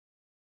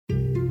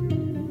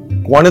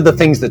one of the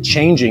things that's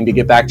changing, to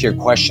get back to your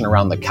question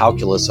around the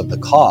calculus of the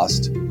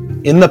cost,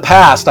 in the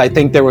past, I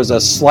think there was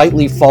a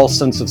slightly false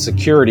sense of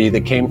security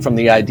that came from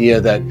the idea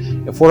that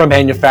if we're a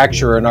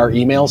manufacturer and our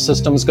email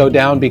systems go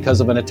down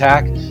because of an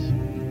attack,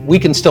 we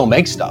can still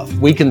make stuff.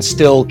 We can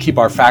still keep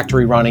our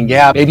factory running.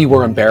 Yeah, maybe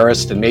we're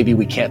embarrassed and maybe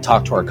we can't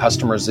talk to our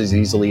customers as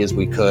easily as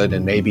we could.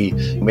 And maybe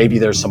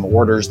there's some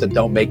orders that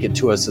don't make it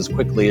to us as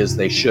quickly as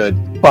they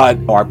should. But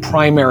our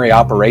primary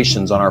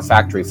operations on our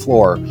factory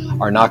floor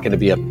are not going to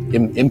be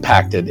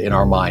impacted in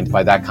our mind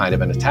by that kind of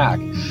an attack.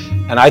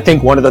 And I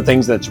think one of the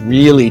things that's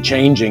really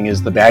changing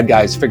is the bad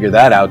guys figure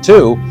that out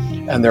too.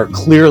 And they're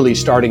clearly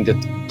starting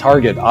to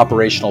target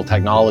operational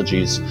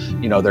technologies.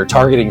 They're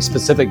targeting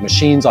specific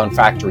machines on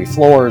factory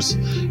floors,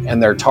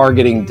 and they're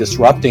targeting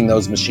disrupting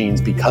those machines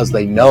because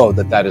they know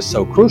that is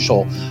so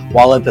crucial.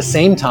 While at the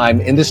same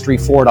time, Industry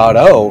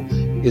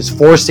 4.0 is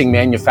forcing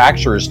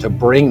manufacturers to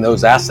bring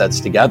those assets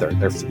together.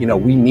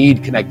 We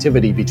need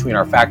connectivity between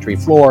our factory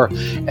floor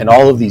and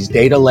all of these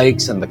data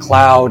lakes and the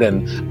cloud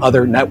and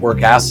other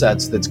network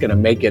assets that's going to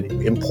make it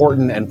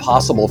important and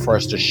possible for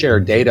us to share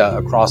data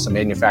across a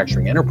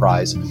manufacturing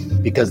enterprise,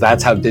 because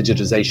that's how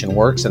digitization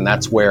works, and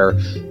that's where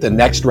the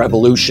next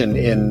revolution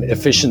in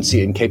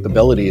efficiency and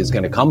capability is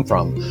going to come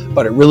from.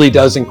 But it really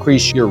does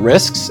increase your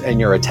risks and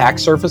your attack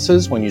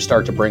surfaces when you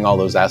start to bring all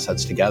those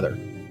assets together.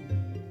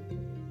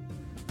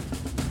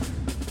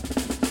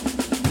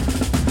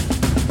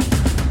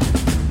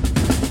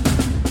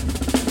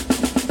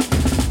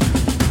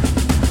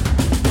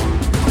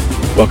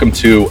 Welcome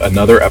to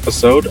another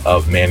episode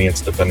of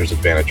Manient's Defender's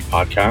Advantage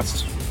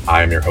podcast.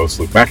 I am your host,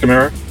 Luke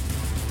McNamara.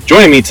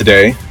 Joining me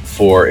today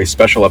for a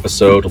special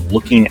episode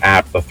looking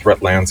at the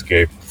threat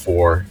landscape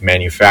for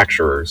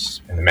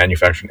manufacturers in the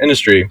manufacturing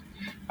industry,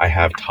 I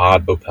have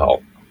Todd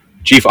Boepel,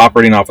 Chief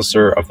Operating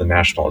Officer of the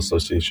National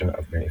Association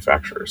of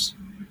Manufacturers.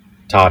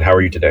 Todd, how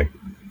are you today?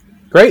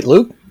 Great,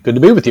 Luke. Good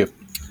to be with you.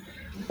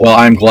 Well,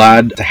 I'm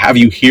glad to have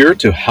you here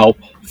to help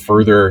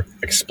further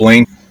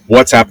explain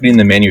what's happening in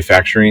the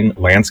manufacturing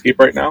landscape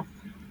right now,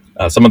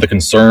 some of the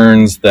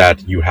concerns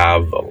that you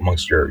have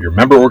amongst your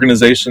member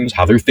organizations,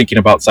 how they're thinking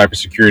about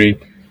cybersecurity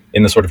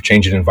in the sort of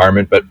changing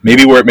environment. But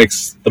maybe where it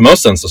makes the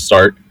most sense to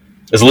start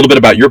is a little bit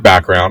about your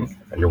background,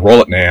 your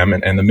role at NAM,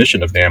 and the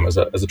mission of NAM as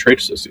a trade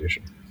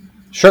association.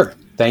 Sure.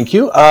 Thank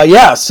you.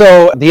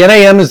 So the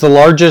NAM is the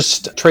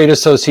largest trade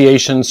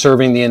association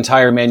serving the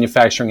entire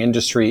manufacturing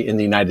industry in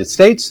the United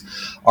States.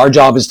 Our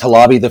job is to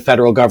lobby the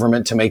federal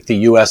government to make the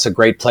U.S. a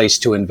great place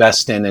to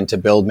invest in and to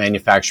build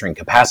manufacturing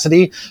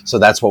capacity. So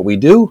that's what we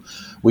do.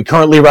 We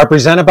currently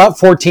represent about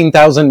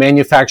 14,000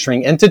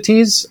 manufacturing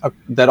entities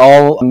that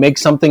all make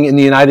something in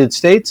the United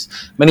States.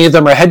 Many of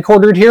them are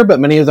headquartered here, but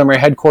many of them are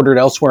headquartered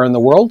elsewhere in the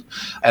world.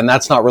 And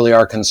that's not really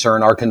our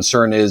concern. Our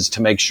concern is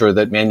to make sure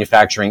that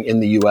manufacturing in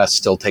the U.S.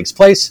 still takes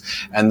place,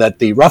 and that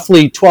the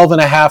roughly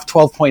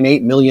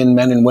 12.8 million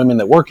men and women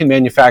that work in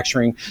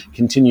manufacturing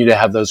continue to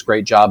have those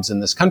great jobs in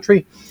this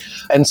country.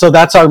 And so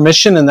that's our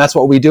mission, and that's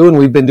what we do, and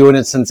we've been doing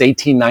it since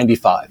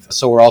 1895.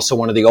 So we're also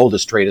one of the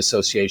oldest trade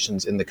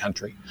associations in the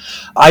country.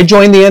 I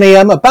joined the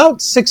NAM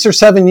about 6 or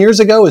 7 years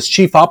ago as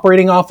Chief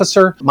Operating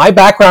Officer. My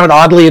background,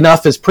 oddly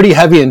enough, is pretty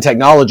heavy in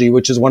technology,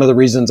 which is one of the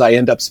reasons I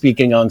end up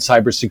speaking on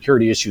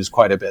cybersecurity issues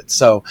quite a bit.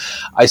 So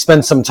I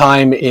spent some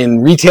time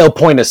in retail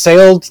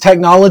point-of-sale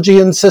technology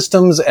and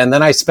systems, and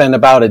then I spent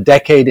about a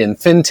decade in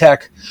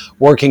fintech,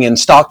 working in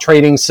stock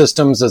trading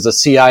systems as a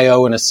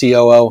CIO and a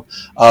COO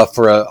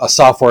for a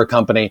software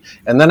company.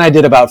 And then I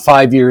did about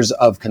 5 years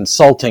of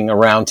consulting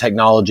around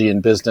technology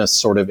and business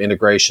sort of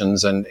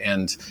integrations and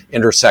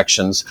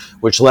intersections,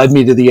 which led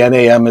me to the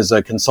NAM as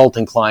a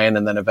consulting client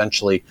and then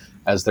eventually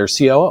as their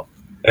COO.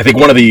 I think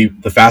one of the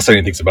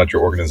fascinating things about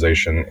your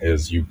organization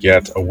is you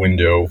get a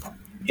window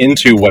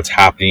into what's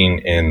happening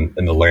in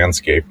the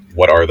landscape.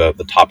 What are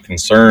the top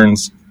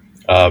concerns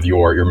of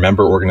your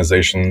member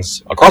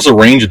organizations across a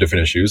range of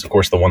different issues? Of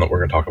course, the one that we're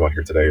going to talk about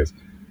here today is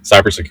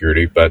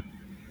cybersecurity, but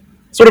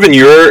sort of in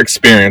your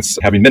experience,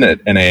 having been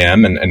at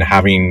NAM and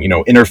having,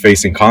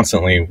 interfacing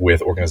constantly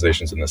with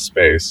organizations in this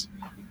space,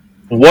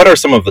 what are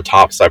some of the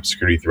top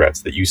cybersecurity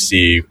threats that you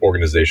see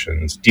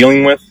organizations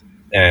dealing with,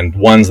 and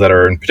ones that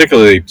are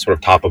particularly sort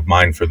of top of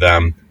mind for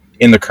them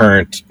in the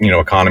current,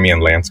 economy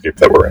and landscape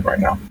that we're in right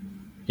now?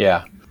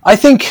 Yeah. I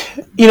think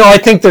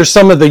there's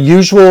some of the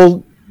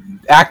usual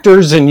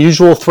actors and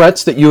usual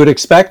threats that you would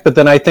expect, but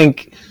then I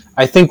think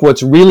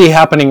what's really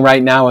happening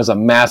right now is a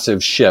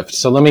massive shift.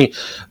 So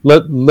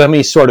let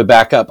me sort of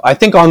back up. I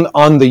think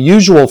on the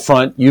usual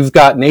front, you've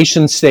got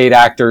nation state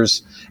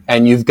actors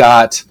and you've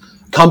got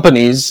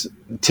companies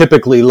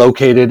typically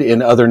located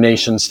in other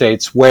nation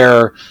states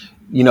where,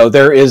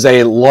 there is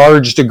a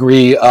large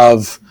degree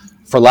of,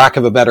 for lack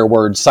of a better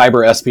word,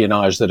 cyber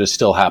espionage that is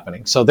still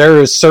happening. So there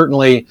is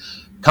certainly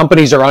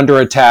companies are under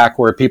attack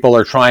where people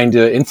are trying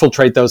to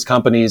infiltrate those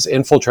companies,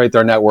 infiltrate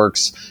their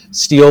networks,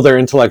 steal their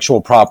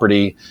intellectual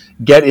property,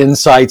 get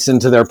insights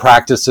into their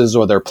practices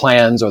or their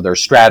plans or their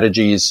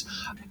strategies.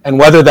 And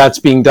whether that's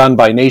being done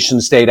by nation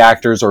state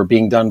actors or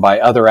being done by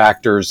other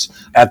actors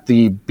at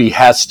the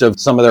behest of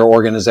some of their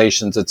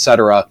organizations, et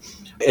cetera,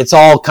 It's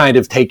all kind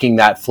of taking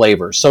that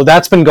flavor. So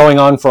that's been going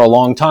on for a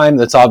long time.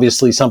 That's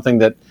obviously something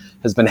that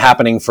has been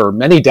happening for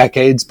many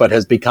decades, but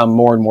has become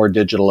more and more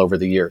digital over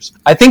the years.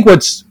 I think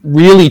what's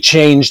really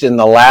changed in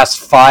the last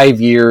 5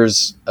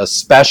 years,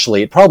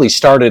 especially, it probably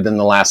started in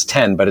the last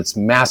 10, but it's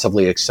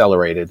massively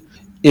accelerated,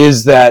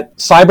 is that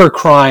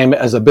cybercrime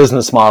as a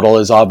business model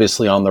is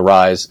obviously on the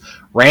rise.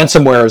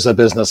 Ransomware as a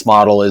business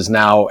model is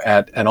now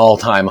at an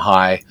all-time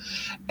high.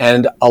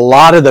 And a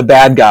lot of the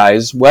bad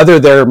guys, whether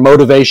their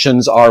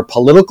motivations are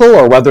political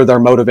or whether their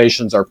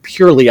motivations are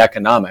purely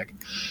economic,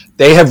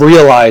 they have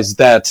realized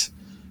that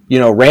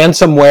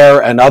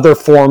ransomware and other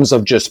forms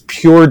of just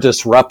pure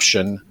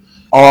disruption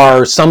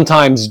are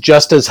sometimes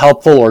just as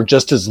helpful or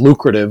just as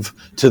lucrative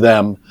to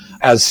them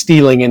as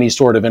stealing any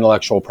sort of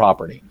intellectual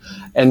property.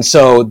 And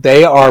so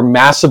they are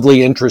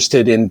massively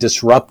interested in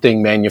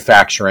disrupting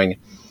manufacturing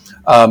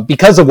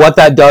because of what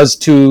that does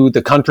to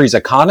the country's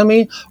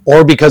economy,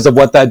 or because of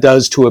what that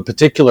does to a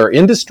particular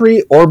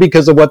industry, or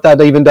because of what that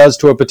even does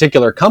to a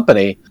particular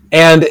company.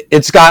 And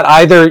it's got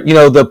either,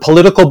 the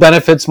political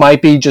benefits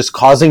might be just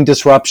causing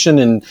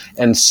disruption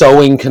and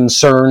sowing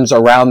concerns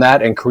around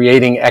that and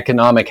creating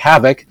economic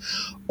havoc.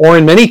 Or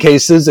in many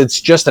cases, it's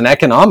just an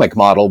economic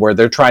model where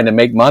they're trying to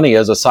make money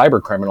as a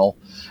cyber criminal.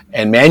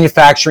 And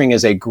manufacturing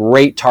is a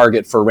great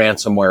target for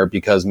ransomware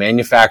because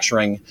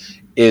manufacturing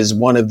is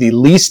one of the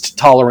least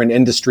tolerant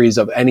industries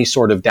of any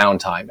sort of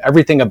downtime.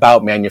 Everything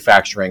about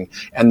manufacturing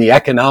and the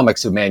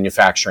economics of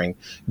manufacturing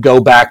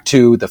go back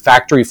to the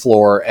factory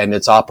floor, and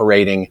it's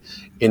operating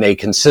in a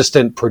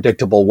consistent,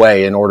 predictable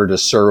way in order to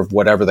serve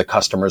whatever the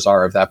customers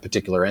are of that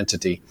particular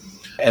entity.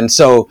 And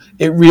so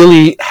it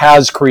really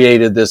has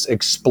created this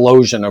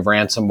explosion of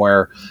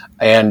ransomware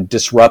and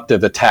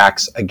disruptive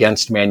attacks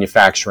against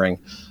manufacturing.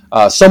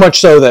 So much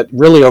so that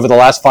really over the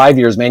last 5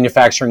 years,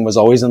 manufacturing was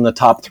always in the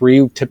top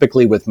three,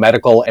 typically with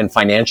medical and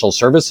financial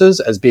services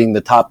as being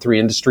the top three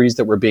industries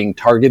that were being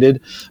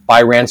targeted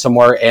by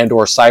ransomware and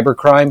or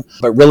cybercrime.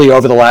 But really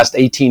over the last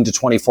 18 to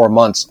 24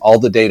 months, all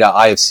the data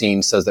I have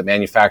seen says that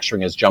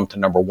manufacturing has jumped to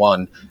number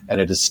one,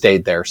 and it has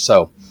stayed there.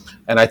 So,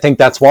 and I think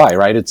that's why,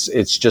 right?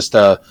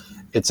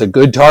 It's a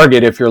good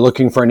target if you're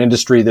looking for an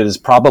industry that is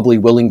probably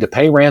willing to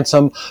pay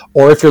ransom,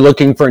 or if you're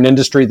looking for an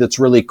industry that's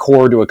really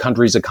core to a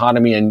country's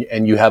economy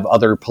and you have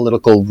other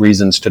political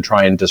reasons to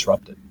try and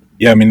disrupt it.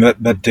 Yeah, I mean,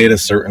 that data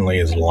certainly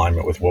is in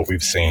alignment with what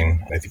we've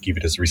seen. I think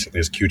even as recently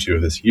as Q2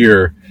 of this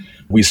year,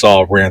 we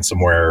saw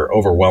ransomware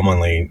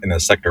overwhelmingly in a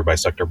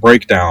sector-by-sector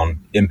breakdown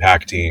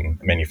impacting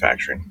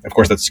manufacturing. Of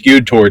course, that's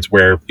skewed towards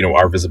where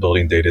our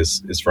visibility and data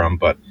is from,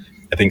 but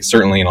I think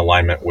certainly in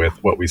alignment with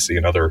what we see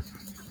in other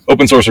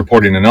open source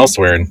reporting and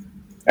elsewhere. And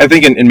I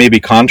think in maybe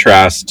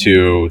contrast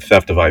to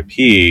theft of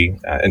IP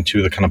and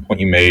to the kind of point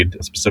you made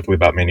specifically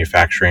about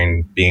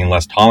manufacturing being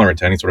less tolerant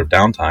to any sort of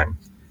downtime,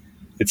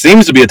 it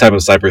seems to be a type of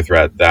cyber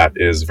threat that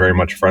is very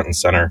much front and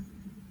center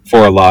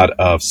for a lot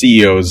of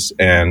CEOs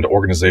and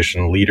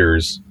organization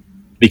leaders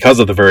because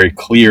of the very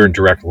clear and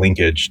direct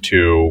linkage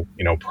to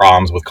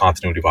problems with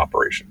continuity of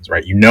operations,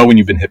 right? When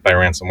you've been hit by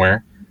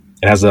ransomware,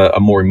 it has a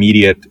more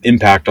immediate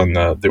impact on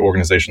the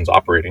organization's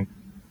operating.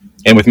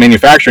 And with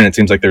manufacturing, it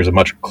seems like there's a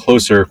much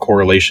closer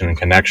correlation and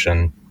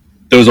connection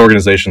those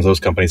organizations, those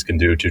companies can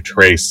do to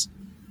trace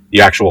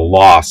the actual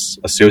loss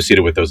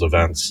associated with those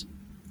events,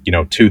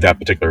 to that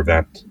particular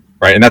event,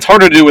 right? And that's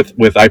harder to do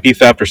with IP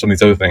theft or some of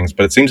these other things,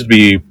 but it seems to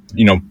be,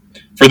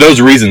 for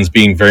those reasons,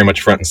 being very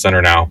much front and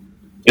center now.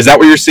 Is that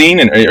what you're seeing?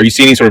 And are you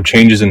seeing any sort of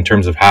changes in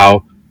terms of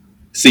how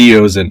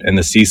CEOs and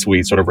the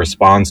C-suite sort of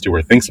responds to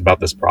or thinks about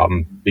this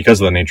problem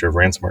because of the nature of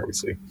ransomware we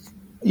see?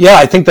 Yeah,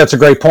 I think that's a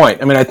great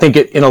point. I mean, I think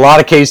in a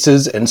lot of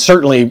cases, and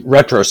certainly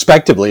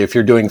retrospectively, if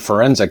you're doing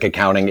forensic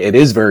accounting, it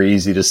is very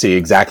easy to see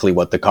exactly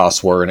what the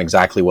costs were and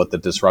exactly what the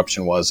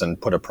disruption was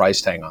and put a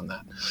price tag on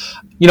that.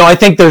 I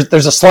think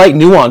there's a slight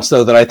nuance,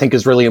 though, that I think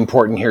is really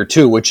important here,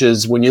 too, which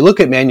is when you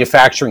look at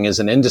manufacturing as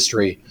an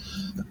industry,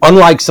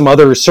 unlike some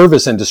other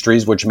service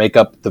industries, which make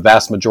up the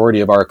vast majority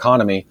of our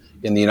economy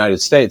in the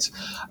United States,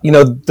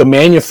 the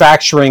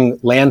manufacturing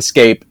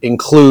landscape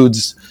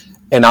includes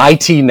an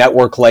IT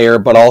network layer,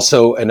 but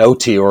also an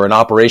OT or an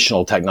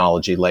operational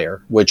technology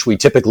layer, which we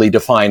typically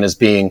define as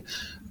being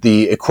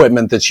the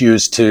equipment that's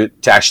used to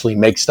actually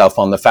make stuff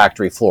on the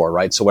factory floor,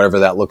 right? So whatever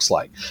that looks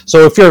like.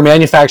 So if you're a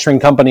manufacturing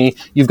company,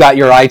 you've got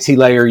your IT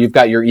layer, you've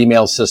got your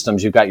email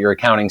systems, you've got your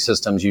accounting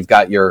systems, you've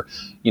got your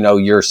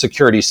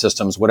security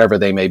systems, whatever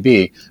they may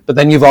be. But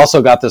then you've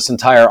also got this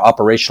entire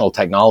operational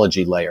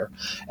technology layer.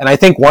 And I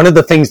think one of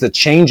the things that's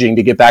changing,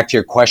 to get back to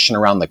your question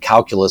around the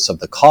calculus of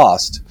the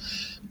cost,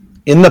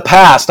 in the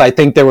past, I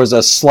think there was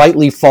a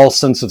slightly false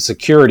sense of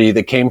security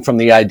that came from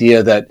the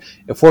idea that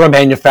if we're a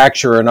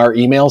manufacturer and our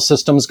email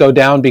systems go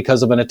down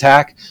because of an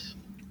attack,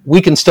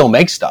 we can still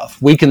make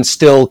stuff. We can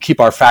still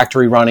keep our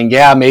factory running.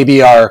 Yeah,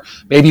 maybe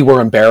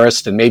we're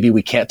embarrassed and maybe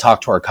we can't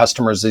talk to our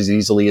customers as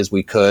easily as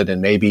we could.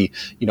 And maybe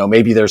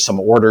there's some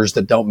orders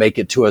that don't make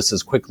it to us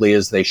as quickly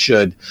as they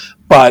should.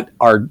 But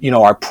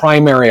our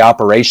primary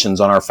operations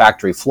on our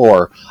factory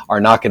floor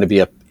are not going to be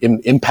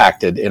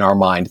impacted in our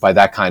mind by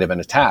that kind of an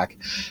attack.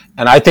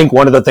 And I think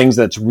one of the things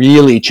that's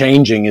really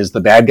changing is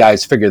the bad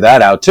guys figure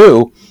that out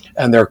too,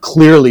 and they're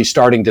clearly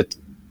starting to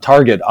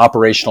target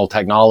operational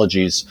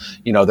technologies.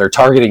 They're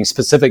targeting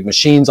specific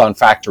machines on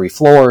factory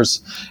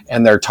floors,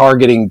 and they're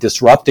targeting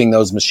disrupting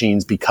those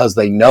machines because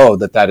they know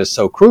that is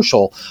so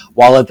crucial,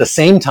 while at the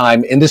same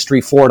time,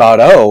 Industry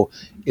 4.0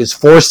 is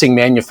forcing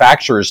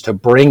manufacturers to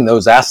bring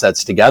those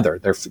assets together.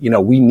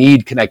 We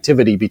need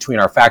connectivity between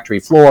our factory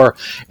floor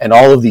and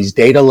all of these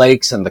data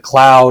lakes and the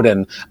cloud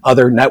and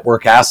other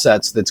network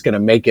assets that's going to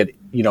make it,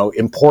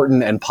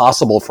 important and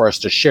possible for us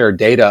to share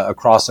data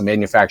across a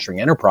manufacturing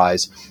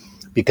enterprise,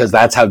 because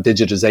that's how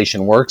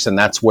digitization works. And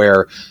that's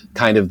where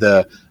kind of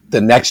the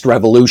next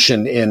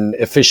revolution in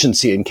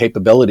efficiency and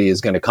capability is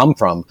going to come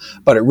from.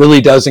 But it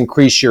really does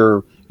increase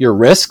your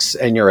risks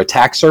and your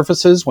attack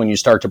surfaces when you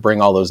start to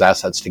bring all those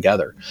assets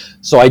together.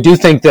 So I do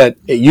think that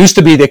it used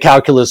to be the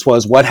calculus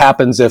was what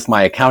happens if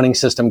my accounting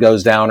system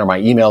goes down or my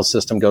email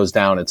system goes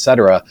down, et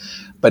cetera.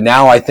 But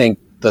now I think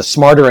the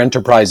smarter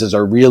enterprises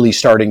are really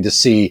starting to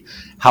see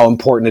how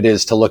important it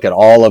is to look at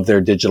all of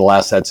their digital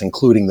assets,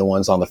 including the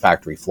ones on the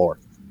factory floor.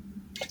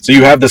 So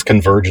you have this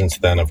convergence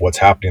then of what's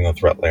happening in the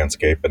threat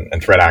landscape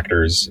and threat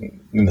actors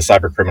in the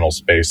cyber criminal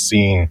space,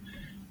 seeing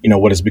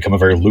what has become a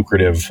very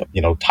lucrative,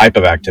 type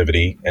of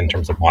activity in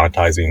terms of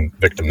monetizing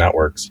victim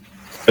networks,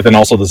 but then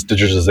also this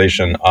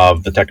digitization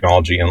of the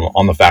technology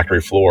on the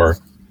factory floor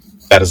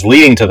that is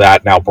leading to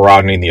that now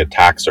broadening the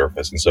attack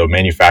surface. And so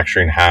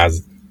manufacturing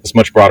has this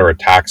much broader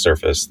attack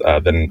surface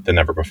than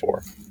ever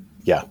before.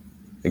 Yeah,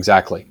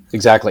 exactly.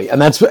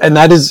 And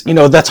that is,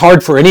 that's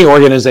hard for any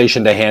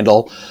organization to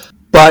handle.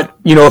 But,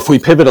 if we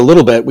pivot a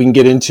little bit, we can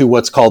get into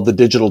what's called the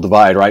digital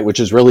divide, right?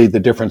 Which is really the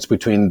difference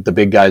between the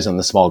big guys and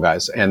the small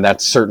guys. And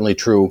that's certainly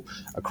true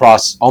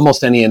across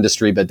almost any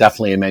industry, but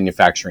definitely in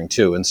manufacturing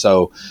too. And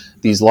so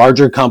these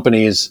larger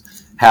companies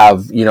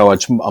have,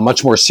 a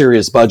much more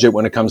serious budget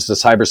when it comes to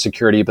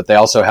cybersecurity, but they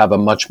also have a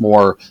much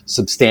more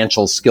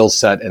substantial skill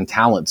set and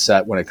talent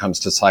set when it comes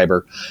to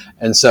cyber.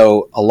 And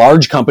so a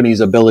large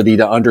company's ability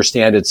to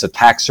understand its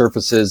attack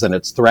surfaces and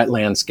its threat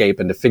landscape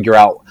and to figure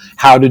out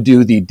how to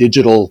do the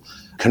digital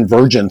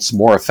convergence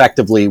more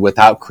effectively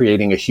without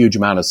creating a huge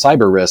amount of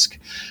cyber risk,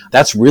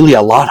 that's really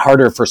a lot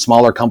harder for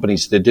smaller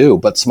companies to do.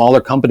 But smaller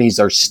companies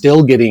are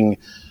still getting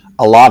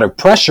a lot of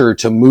pressure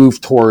to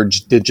move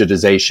towards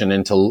digitization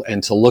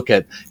and to look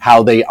at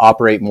how they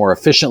operate more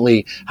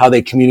efficiently, how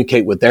they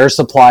communicate with their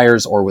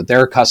suppliers or with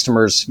their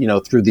customers,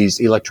 through these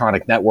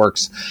electronic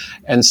networks.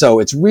 And so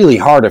it's really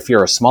hard if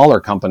you're a smaller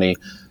company,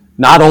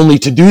 not only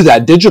to do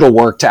that digital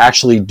work, to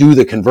actually do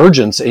the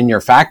convergence in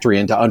your factory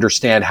and to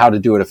understand how to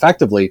do it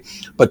effectively,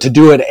 but to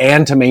do it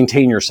and to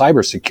maintain your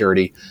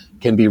cybersecurity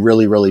can be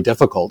really, really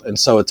difficult. And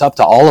so it's up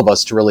to all of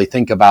us to really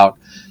think about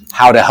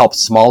how to help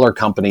smaller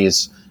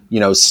companies,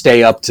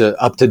 stay up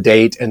to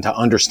date and to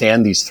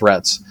understand these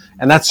threats.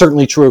 And that's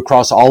certainly true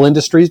across all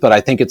industries, but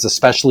I think it's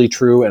especially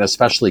true and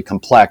especially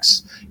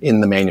complex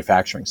in the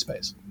manufacturing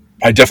space.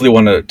 I definitely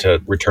want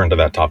to return to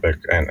that topic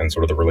and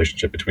sort of the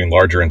relationship between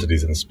larger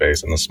entities in the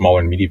space and the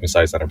smaller and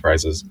medium-sized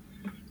enterprises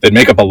that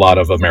make up a lot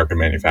of American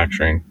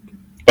manufacturing.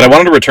 But I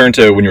wanted to return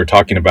to when you were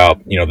talking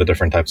about, the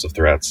different types of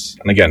threats.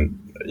 And again,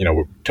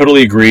 we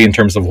totally agree in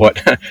terms of what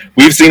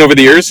we've seen over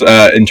the years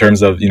in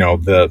terms of,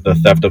 the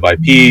theft of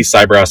IP,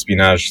 cyber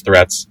espionage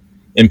threats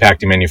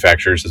impacting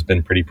manufacturers has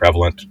been pretty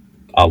prevalent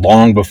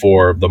long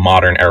before the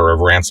modern era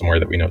of ransomware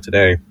that we know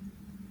today.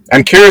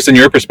 I'm curious in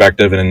your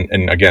perspective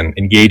and again,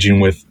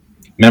 engaging with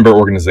member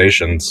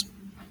organizations,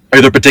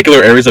 are there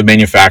particular areas of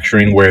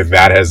manufacturing where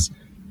that has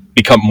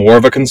become more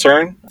of a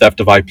concern,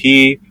 theft of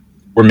IP,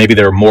 where maybe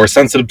they're more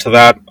sensitive to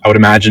that? I would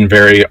imagine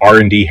very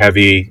R&D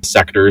heavy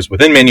sectors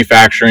within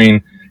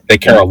manufacturing, they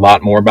care a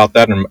lot more about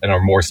that and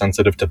are more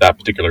sensitive to that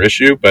particular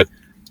issue. But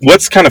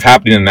what's kind of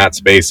happening in that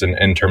space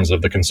in terms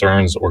of the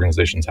concerns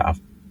organizations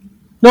have?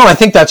 No, I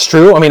think that's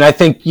true. I mean, I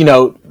think,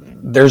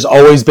 there's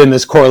always been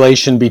this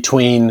correlation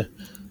between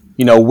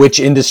which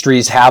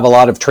industries have a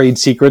lot of trade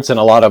secrets and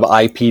a lot of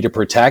IP to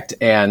protect,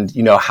 and,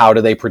 how do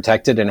they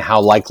protect it and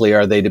how likely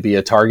are they to be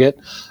a target?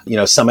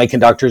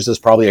 Semiconductors is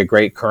probably a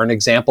great current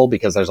example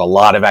because there's a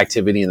lot of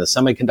activity in the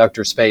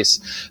semiconductor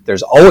space.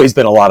 There's always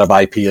been a lot of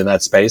IP in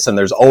that space, and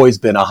there's always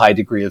been a high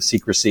degree of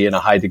secrecy and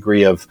a high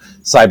degree of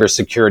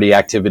cybersecurity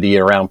activity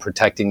around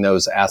protecting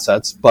those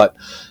assets. But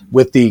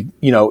with the,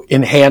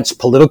 enhanced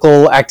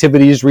political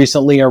activities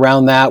recently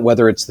around that,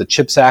 whether it's the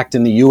CHIPS Act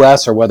in the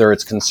US or whether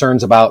it's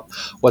concerns about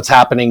what's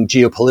happening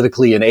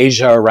geopolitically in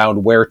Asia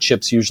around where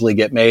chips usually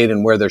get made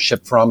and where they're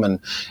shipped from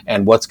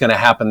and what's going to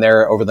happen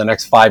there over the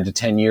next 5 to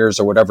 10 years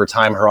or whatever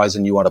time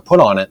horizon you want to put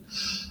on it.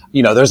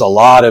 there's a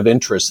lot of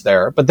interest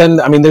there. But then,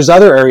 there's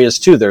other areas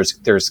too.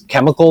 There's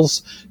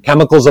chemicals.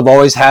 Chemicals have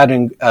always had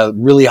a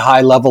really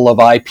high level of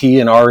IP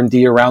and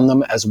R&D around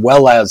them, as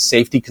well as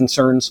safety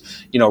concerns,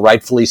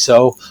 rightfully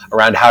so,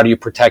 around how do you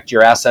protect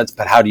your assets,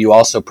 but how do you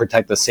also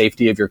protect the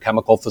safety of your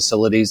chemical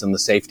facilities and the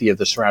safety of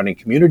the surrounding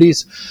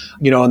communities.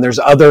 And there's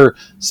other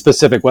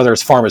specific, whether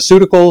it's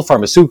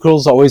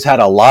pharmaceuticals always had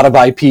a lot of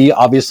IP.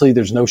 Obviously,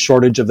 there's no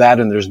shortage of that,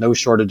 and there's no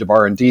shortage of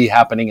R&D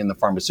happening in the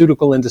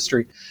pharmaceutical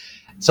industry.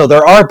 So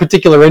there are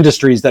particular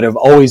industries that have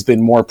always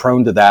been more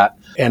prone to that,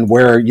 and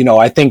where,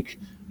 I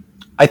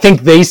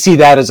think they see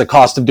that as a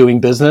cost of doing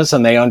business,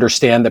 and they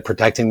understand that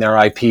protecting their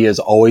IP has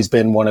always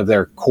been one of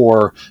their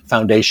core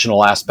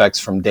foundational aspects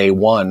from day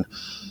one.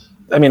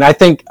 I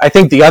think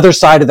the other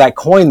side of that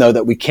coin, though,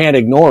 that we can't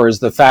ignore is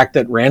the fact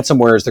that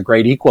ransomware is the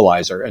great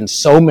equalizer. And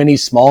so many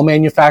small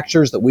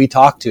manufacturers that we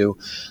talk to,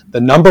 the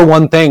number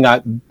one thing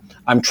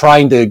I'm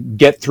trying to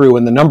get through,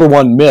 and the number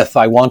one myth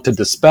I want to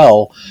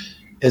dispel,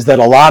 is that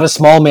a lot of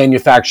small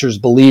manufacturers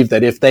believe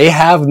that if they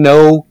have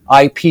no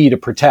IP to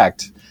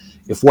protect,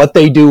 if what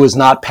they do is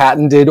not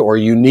patented or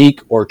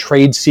unique or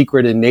trade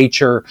secret in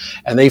nature,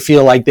 and they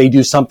feel like they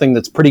do something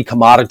that's pretty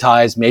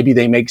commoditized, maybe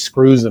they make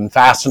screws and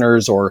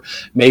fasteners, or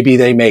maybe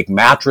they make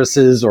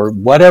mattresses, or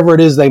whatever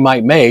it is they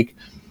might make,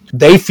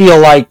 they feel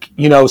like,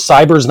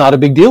 cyber is not a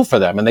big deal for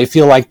them. And they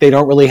feel like they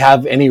don't really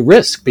have any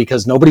risk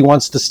because nobody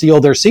wants to steal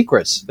their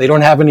secrets. They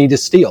don't have any to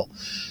steal.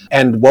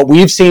 And what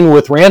we've seen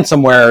with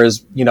ransomware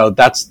is,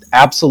 that's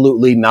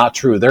absolutely not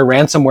true. Their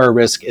ransomware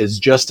risk is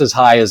just as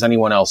high as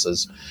anyone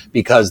else's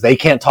because they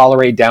can't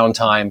tolerate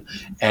downtime.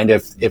 And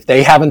if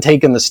they haven't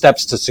taken the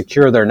steps to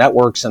secure their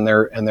networks and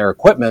their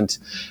equipment,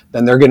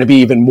 then they're going to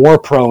be even more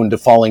prone to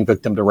falling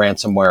victim to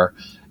ransomware.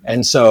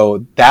 And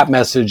so that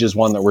message is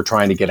one that we're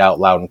trying to get out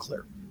loud and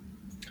clear.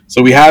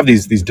 So we have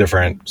these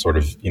different sort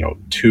of,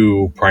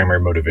 two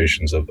primary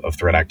motivations of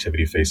threat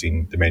activity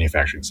facing the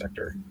manufacturing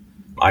sector.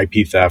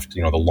 IP theft,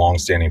 the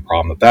long-standing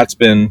problem that's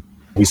been.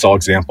 We saw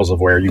examples of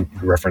where you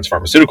referenced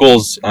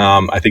pharmaceuticals.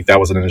 I think that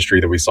was an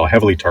industry that we saw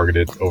heavily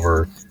targeted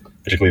over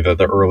particularly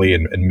the early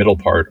and middle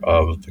part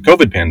of the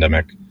COVID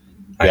pandemic.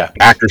 Yeah.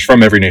 Actors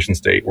from every nation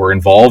state were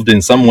involved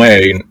in some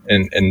way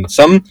in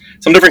some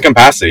different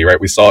capacity, right?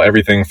 We saw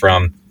everything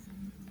from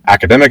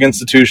academic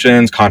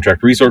institutions,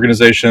 contract research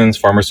organizations,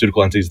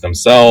 pharmaceutical entities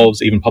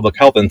themselves, even public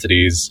health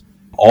entities,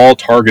 all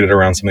targeted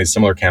around some of these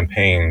similar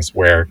campaigns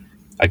where,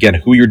 again,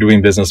 who you're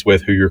doing business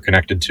with, who you're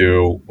connected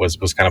to was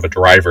kind of a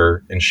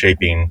driver in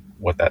shaping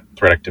what that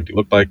threat activity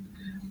looked like.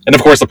 And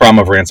of course, the problem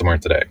of ransomware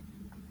today.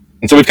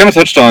 And so we've kind of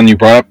touched on, you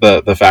brought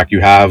up the fact you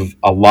have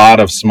a lot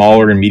of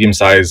smaller and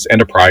medium-sized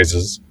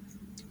enterprises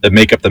that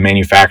make up the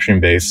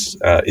manufacturing base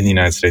in the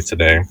United States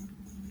today.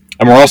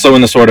 And we're also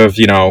in the sort of,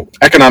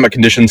 economic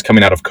conditions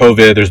coming out of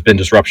COVID. There's been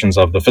disruptions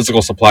of the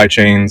physical supply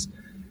chains.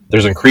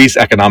 There's increased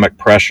economic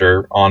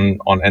pressure on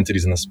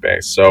entities in the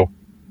space. So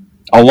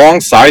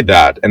alongside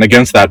that, and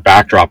against that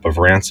backdrop of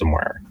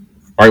ransomware,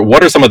 all right,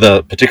 what are some of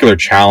the particular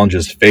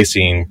challenges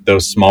facing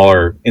those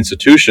smaller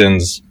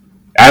institutions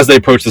as they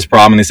approach this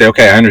problem and they say,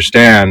 okay, I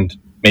understand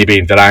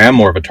maybe that I am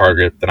more of a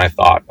target than I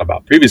thought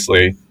about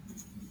previously,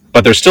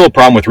 but there's still a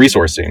problem with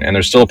resourcing, and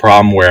there's still a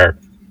problem where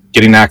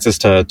getting access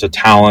to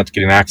talent,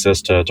 getting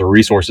access to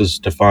resources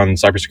to fund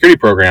cybersecurity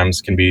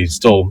programs can be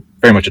still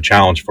very much a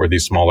challenge for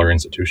these smaller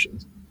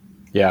institutions.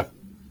 Yeah,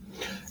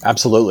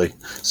 absolutely.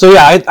 So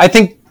yeah, I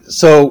think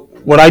so.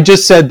 What I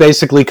just said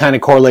basically kind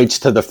of correlates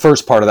to the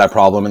first part of that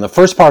problem. And the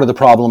first part of the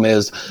problem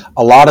is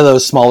a lot of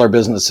those smaller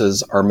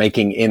businesses are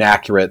making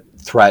inaccurate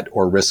threat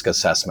or risk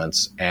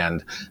assessments,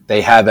 and they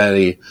have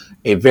a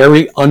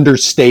very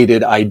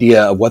understated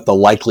idea of what the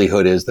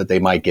likelihood is that they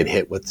might get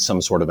hit with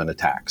some sort of an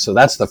attack. So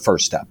that's the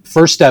first step.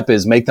 First step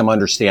is make them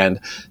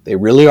understand they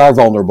really are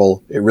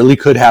vulnerable. It really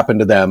could happen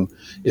to them.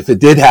 If it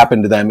did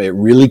happen to them, it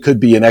really could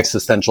be an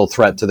existential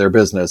threat to their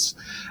business.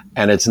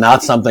 And it's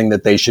not something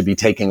that they should be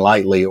taking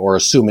lightly or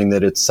assuming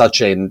that it's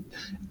such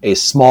a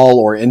small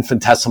or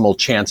infinitesimal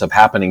chance of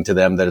happening to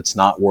them that it's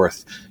not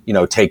worth,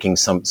 taking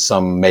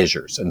some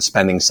measures and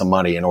spending some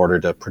money in order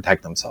to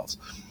protect themselves.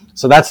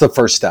 So that's the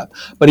first step.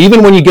 But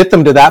even when you get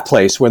them to that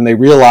place, when they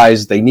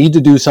realize they need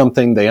to do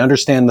something, they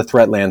understand the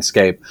threat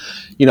landscape,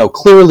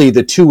 clearly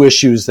the two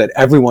issues that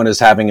everyone is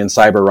having in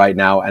cyber right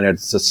now, and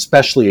it's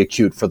especially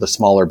acute for the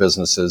smaller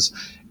businesses,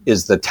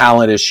 is the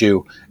talent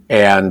issue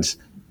and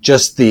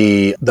just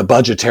the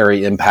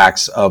budgetary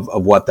impacts of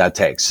what that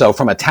takes. So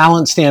from a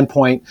talent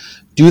standpoint,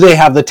 do they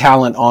have the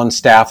talent on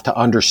staff to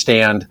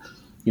understand,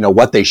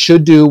 what they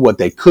should do, what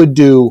they could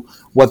do,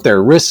 what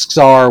their risks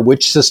are,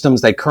 which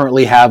systems they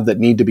currently have that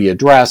need to be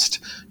addressed?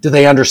 Do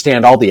they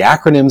understand all the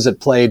acronyms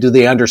at play? Do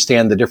they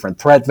understand the different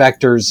threat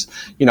vectors?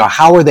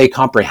 How are they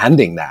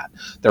comprehending that?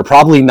 They're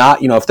probably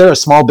not, if they're a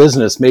small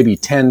business, maybe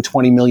 $10,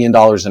 $20 million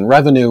in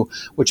revenue,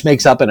 which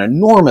makes up an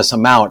enormous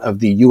amount of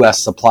the U.S.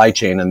 supply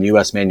chain and the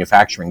U.S.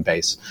 manufacturing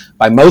base.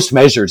 By most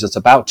measures, it's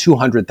about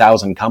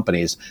 200,000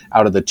 companies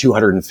out of the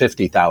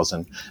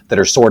 250,000 that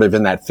are sort of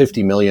in that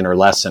 50 million or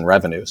less in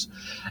revenues.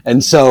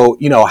 And so,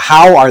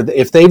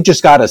 if they've just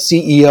just got a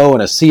CEO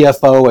and a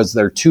CFO as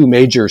their two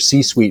major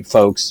C-suite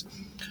folks,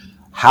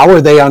 how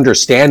are they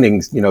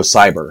understanding,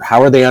 cyber?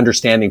 How are they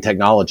understanding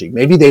technology?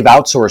 Maybe they've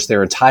outsourced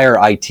their entire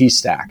IT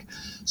stack.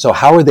 So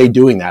how are they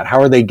doing that? How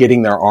are they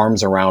getting their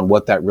arms around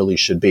what that really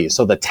should be?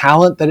 So the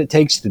talent that it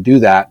takes to do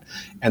that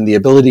and the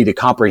ability to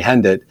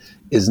comprehend it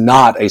is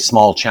not a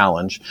small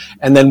challenge.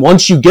 And then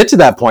once you get to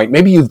that point,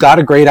 maybe you've got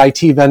a great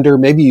IT vendor,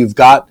 maybe you've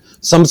got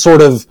some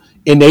sort of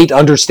innate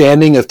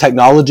understanding of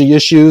technology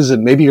issues,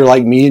 and maybe you're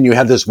like me and you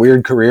have this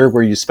weird career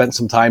where you spent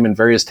some time in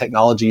various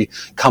technology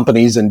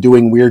companies and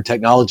doing weird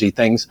technology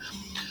things.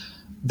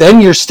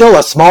 Then you're still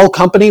a small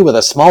company with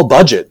a small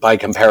budget by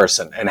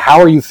comparison. And how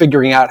are you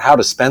figuring out how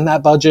to spend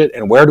that budget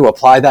and where to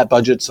apply that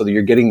budget so that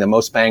you're getting the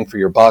most bang for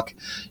your buck?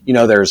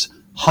 There's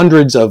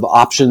hundreds of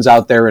options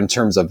out there in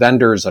terms of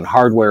vendors and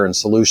hardware and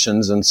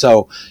solutions. And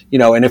so,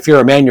 and if you're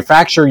a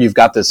manufacturer, you've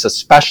got this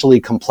especially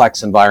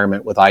complex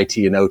environment with IT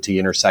and OT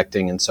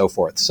intersecting and so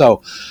forth.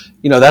 So,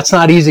 that's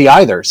not easy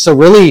either. So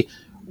really,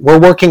 we're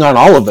working on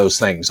all of those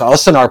things.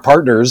 Us and our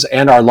partners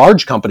and our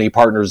large company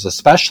partners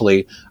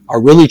especially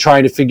are really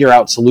trying to figure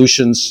out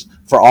solutions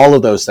for all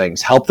of those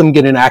things. Help them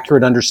get an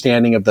accurate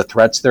understanding of the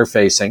threats they're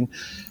facing.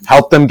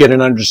 Help them get an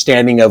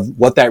understanding of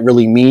what that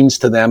really means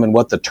to them and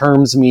what the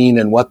terms mean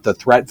and what the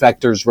threat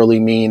vectors really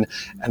mean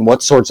and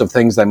what sorts of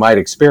things they might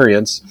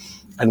experience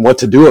and what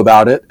to do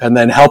about it. And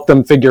then help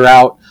them figure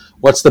out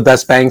what's the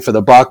best bang for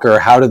the buck, or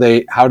how do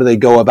they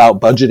go about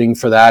budgeting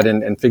for that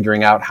and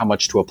figuring out how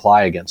much to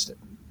apply against it.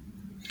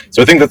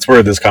 So I think that's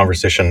where this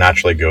conversation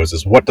naturally goes,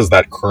 is what does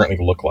that currently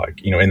look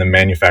like, in the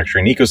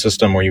manufacturing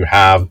ecosystem where you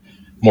have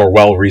more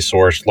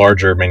well-resourced,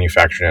 larger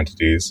manufacturing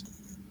entities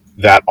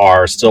that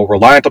are still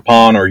reliant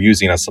upon or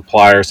using as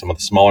suppliers some of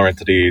the smaller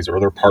entities or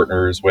their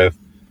partners with.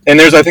 And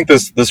there's, I think,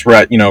 this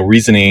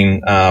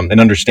reasoning and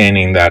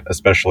understanding that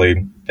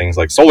especially things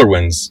like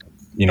SolarWinds,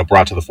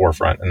 brought to the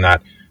forefront, and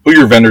that who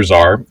your vendors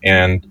are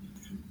and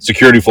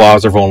security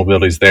flaws or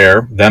vulnerabilities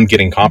there, them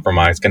getting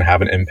compromised can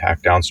have an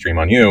impact downstream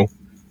on you.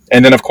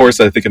 And then, of course,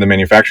 I think in the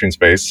manufacturing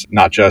space,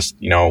 not just,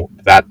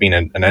 that being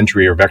an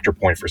entry or vector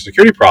point for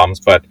security problems,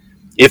 but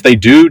if they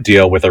do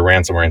deal with a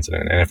ransomware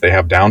incident and if they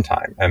have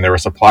downtime and they're a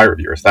supplier of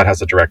yours, that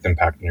has a direct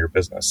impact on your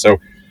business. So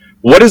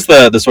what is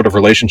the sort of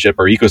relationship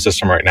or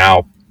ecosystem right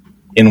now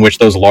in which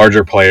those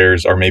larger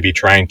players are maybe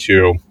trying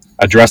to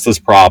address this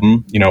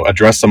problem,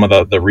 address some of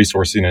the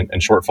resourcing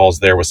and shortfalls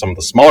there with some of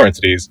the smaller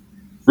entities,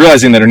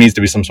 realizing that there needs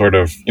to be some sort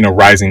of,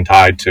 rising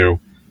tide to,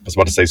 I was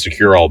about to say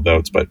secure all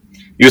boats, but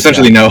you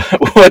essentially know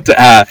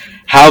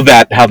how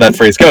that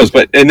phrase goes.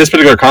 But in this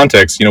particular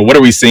context, what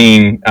are we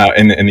seeing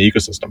in the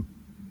ecosystem?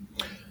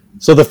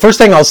 So the first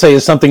thing I'll say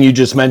is something you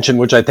just mentioned,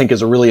 which I think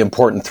is a really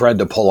important thread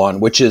to pull on,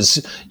 which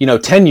is,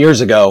 10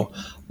 years ago,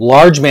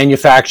 large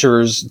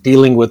manufacturers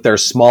dealing with their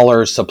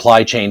smaller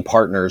supply chain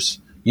partners,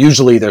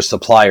 usually their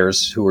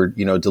suppliers who are,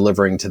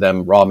 delivering to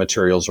them raw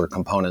materials or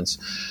components.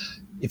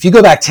 If you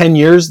go back 10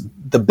 years,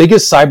 the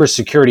biggest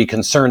cybersecurity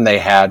concern they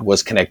had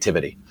was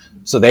connectivity.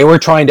 So they were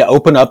trying to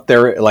open up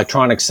their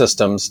electronic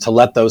systems to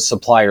let those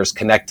suppliers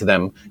connect to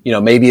them,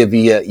 maybe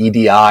via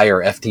EDI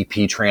or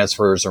FTP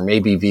transfers, or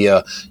maybe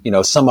via,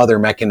 some other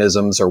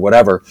mechanisms or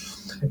whatever.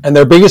 And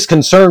their biggest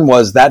concern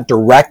was that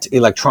direct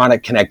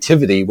electronic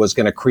connectivity was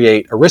going to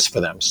create a risk for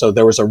them. So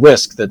there was a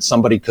risk that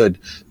somebody could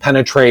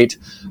penetrate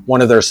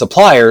one of their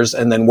suppliers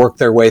and then work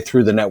their way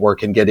through the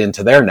network and get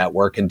into their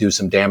network and do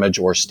some damage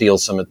or steal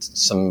some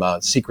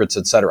secrets,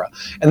 etc.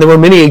 And there were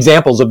many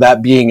examples of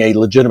that being a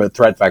legitimate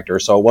threat vector.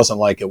 So it wasn't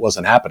like it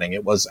wasn't happening.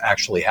 It was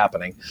actually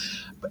happening.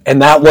 And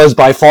that was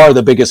by far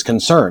the biggest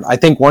concern. I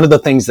think one of the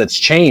things that's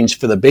changed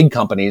for the big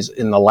companies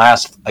in the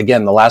last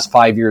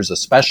 5 years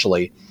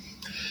especially,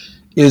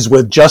 is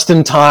with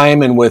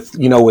just-in-time and with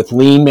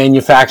lean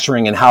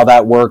manufacturing and how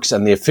that works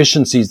and the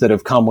efficiencies that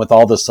have come with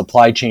all the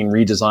supply chain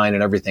redesign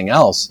and everything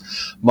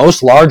else,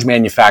 most large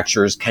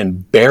manufacturers can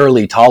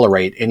barely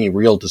tolerate any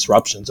real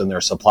disruptions in their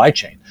supply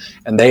chain.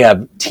 And they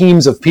have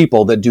teams of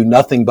people that do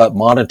nothing but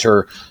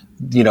monitor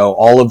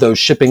all of those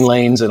shipping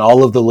lanes and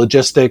all of the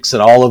logistics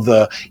and all of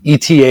the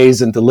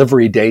ETAs and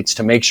delivery dates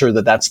to make sure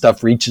that that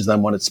stuff reaches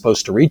them when it's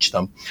supposed to reach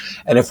them.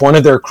 And if one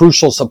of their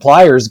crucial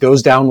suppliers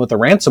goes down with a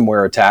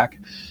ransomware attack,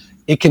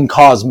 it can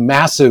cause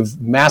massive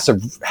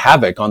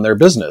havoc on their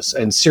business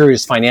and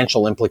serious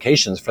financial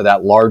implications for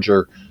that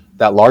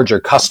larger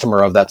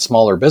customer of that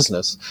smaller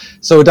business.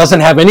 So it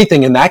doesn't have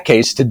anything in that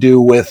case to do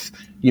with,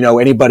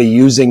 anybody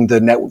using the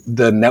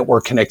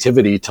network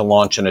connectivity to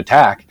launch an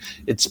attack.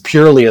 It's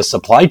purely a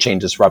supply chain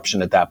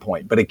disruption at that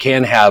point, but it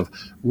can have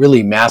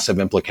really massive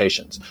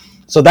implications.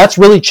 So that's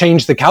really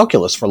changed the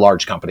calculus for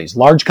large companies.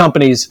 Large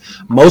companies,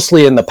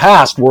 mostly in the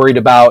past, worried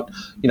about,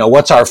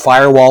 what's our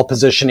firewall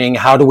positioning?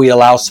 How do we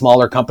allow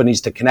smaller companies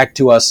to connect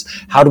to us?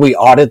 How do we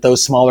audit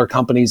those smaller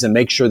companies and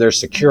make sure they're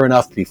secure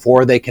enough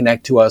before they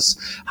connect to us?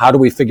 How do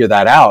we figure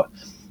that out?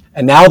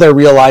 And now they're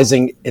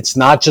realizing it's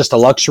not just a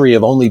luxury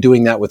of only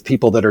doing that with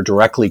people that are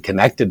directly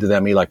connected to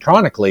them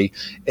electronically.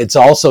 It's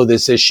also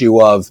this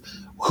issue of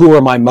who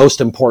are my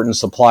most important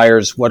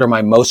suppliers? What are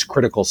my most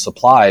critical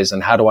supplies?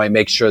 And how do I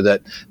make sure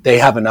that they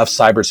have enough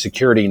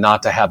cybersecurity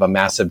not to have a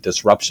massive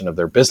disruption of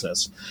their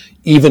business,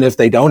 even if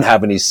they don't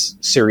have any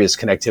serious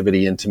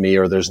connectivity into me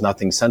or there's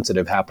nothing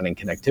sensitive happening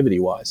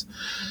connectivity-wise.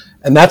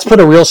 And that's put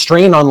a real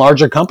strain on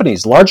larger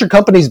companies. Larger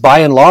companies, by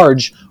and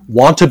large,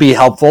 want to be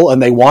helpful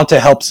and they want to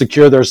help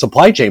secure their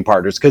supply chain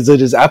partners because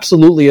it is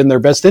absolutely in their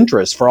best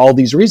interest for all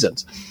these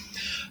reasons.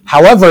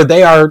 However,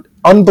 they are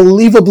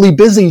unbelievably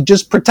busy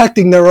just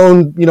protecting their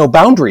own,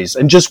 boundaries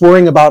and just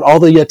worrying about all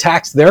the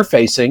attacks they're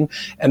facing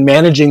and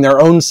managing their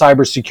own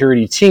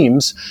cybersecurity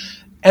teams.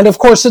 And of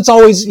course, it's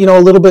always, a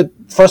little bit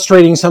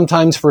frustrating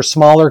sometimes for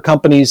smaller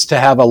companies to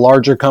have a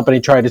larger company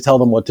try to tell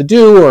them what to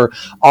do or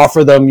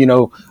offer them,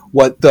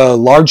 what the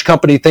large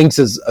company thinks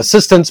is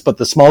assistance, but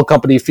the small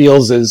company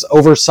feels is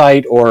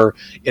oversight or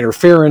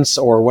interference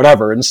or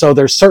whatever. And so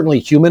there's certainly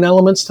human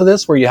elements to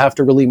this where you have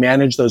to really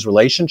manage those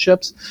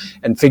relationships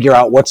and figure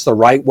out what's the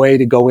right way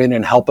to go in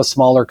and help a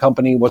smaller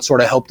company. What sort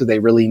of help do they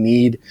really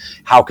need?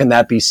 How can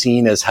that be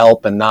seen as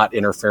help and not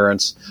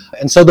interference?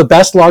 And so the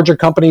best larger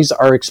companies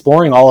are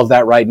exploring all of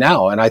that right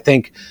now. And I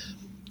think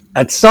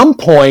at some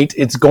point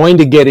it's going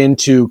to get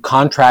into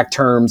contract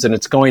terms and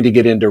it's going to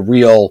get into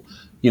real,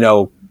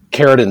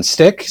 carrot and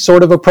stick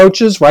sort of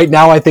approaches. Right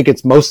now, I think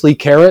it's mostly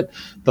carrot.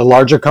 The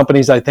larger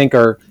companies, I think,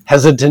 are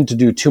hesitant to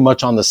do too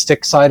much on the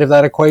stick side of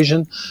that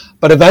equation.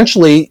 But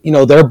eventually,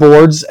 their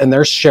boards and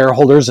their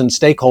shareholders and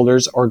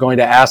stakeholders are going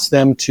to ask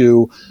them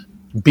to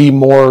be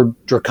more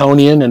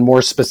draconian and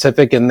more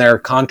specific in their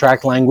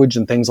contract language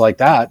and things like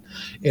that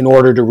in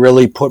order to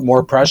really put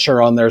more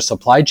pressure on their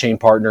supply chain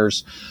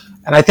partners.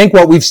 And I think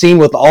what we've seen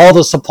with all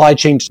the supply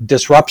chain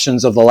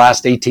disruptions of the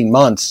last 18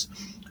 months,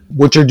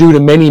 which are due to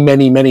many,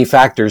 many, many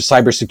factors,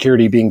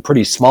 cybersecurity being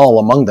pretty small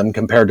among them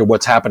compared to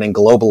what's happening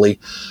globally.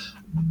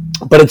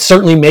 But it's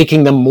certainly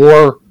making them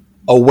more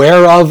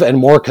aware of and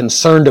more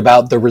concerned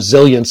about the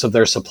resilience of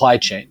their supply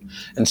chain.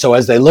 And so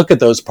as they look at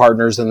those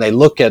partners and they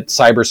look at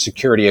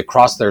cybersecurity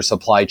across their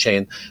supply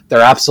chain,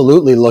 they're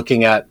absolutely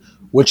looking at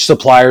which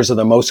suppliers are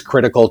the most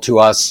critical to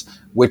us,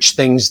 which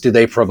things do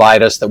they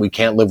provide us that we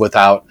can't live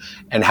without,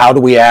 and how do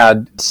we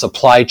add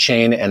supply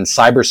chain and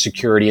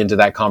cybersecurity into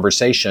that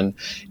conversation,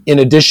 in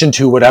addition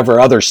to whatever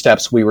other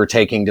steps we were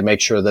taking to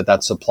make sure that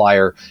that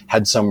supplier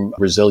had some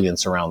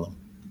resilience around them.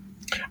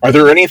 Are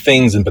there any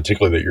things in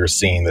particular that you're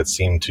seeing that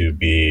seem to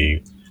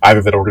be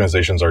either that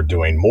organizations are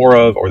doing more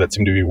of or that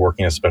seem to be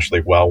working especially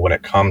well when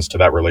it comes to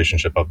that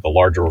relationship of the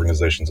larger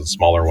organizations and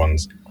smaller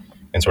ones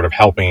and sort of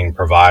helping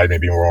provide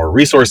maybe more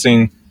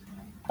resourcing?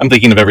 I'm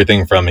thinking of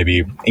everything from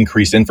maybe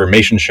increased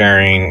information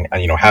sharing,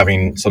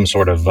 having some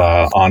sort of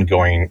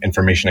ongoing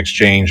information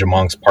exchange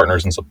amongst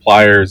partners and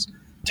suppliers,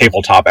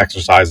 tabletop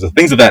exercises,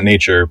 things of that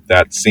nature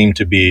that seem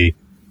to be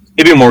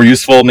maybe more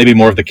useful, maybe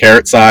more of the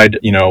carrot side,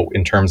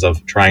 in terms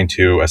of trying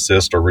to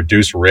assist or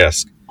reduce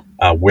risk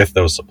with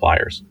those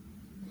suppliers.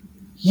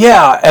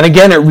 Yeah. And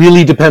again, it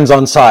really depends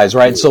on size,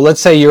 right? So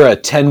let's say you're a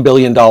 $10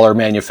 billion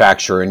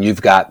manufacturer and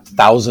you've got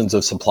thousands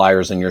of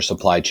suppliers in your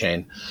supply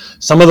chain.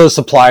 Some of those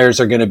suppliers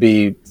are going to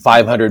be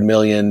 $500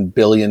 million,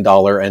 billion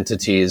dollar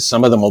entities.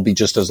 Some of them will be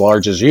just as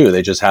large as you.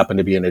 They just happen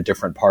to be in a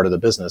different part of the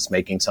business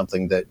making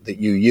something that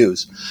you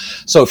use.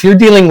 So if you're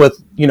dealing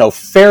with,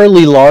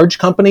 fairly large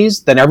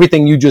companies, then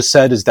everything you just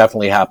said is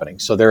definitely happening.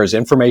 So there is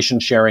information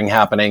sharing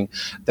happening.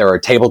 There are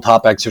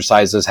tabletop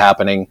exercises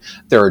happening.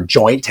 There are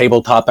joint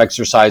tabletop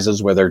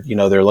exercises where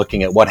they're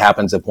looking at what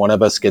happens if one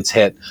of us gets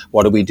hit.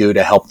 What do we do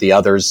to help the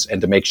others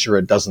and to make sure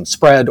it doesn't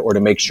spread or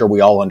to make sure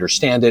we all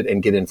understand it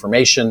and get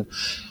information.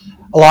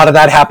 A lot of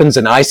that happens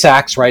in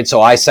ISACs, right? So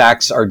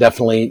ISACs are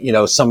definitely,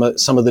 some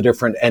of the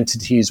different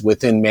entities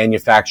within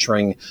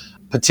manufacturing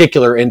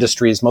particular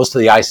industries. Most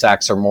of the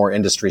ISACs are more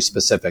industry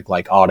specific,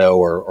 like auto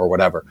or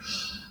whatever.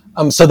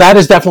 So that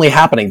is definitely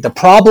happening. The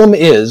problem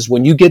is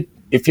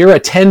if you're a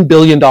 $10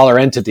 billion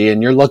entity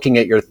and you're looking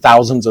at your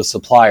thousands of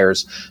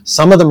suppliers,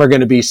 some of them are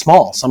going to be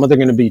small. Some of them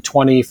are going to be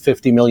 $20,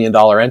 $50 million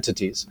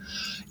entities.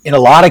 In a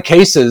lot of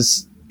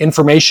cases,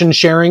 information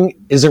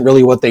sharing isn't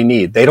really what they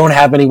need. They don't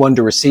have anyone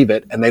to receive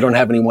it and they don't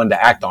have anyone to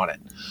act on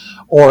it.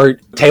 Or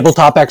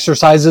tabletop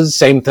exercises,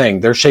 same thing.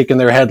 They're shaking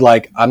their head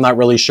like, I'm not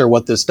really sure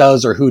what this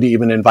does or who to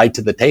even invite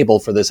to the table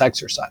for this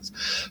exercise.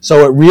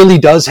 So it really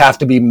does have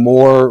to be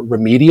more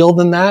remedial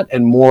than that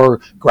and more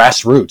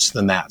grassroots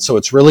than that. So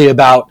it's really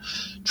about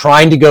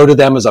trying to go to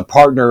them as a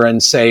partner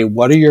and say,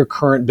 what are your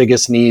current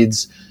biggest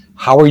needs?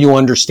 How are you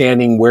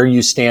understanding where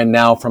you stand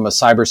now from a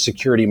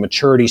cybersecurity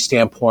maturity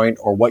standpoint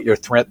or what your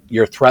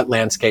threat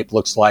landscape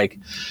looks like?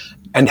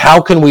 And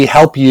how can we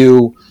help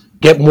you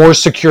get more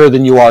secure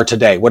than you are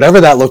today,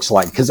 whatever that looks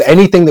like, because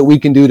anything that we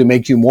can do to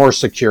make you more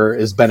secure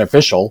is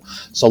beneficial.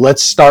 So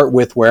let's start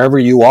with wherever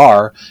you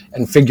are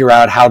and figure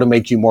out how to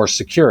make you more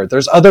secure.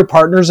 There's other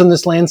partners in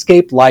this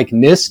landscape like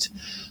NIST.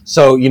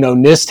 So,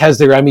 NIST has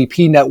their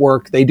MEP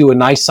network. They do a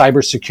nice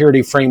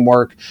cybersecurity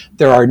framework.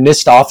 There are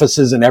NIST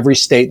offices in every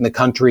state in the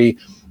country.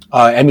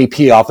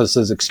 MEP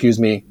offices,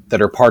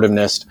 that are part of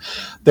NIST.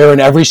 They're in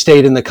every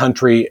state in the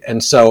country.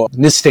 And so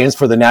NIST stands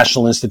for the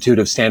National Institute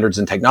of Standards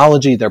and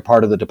Technology. They're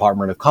part of the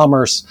Department of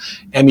Commerce.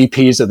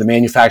 MEPs are the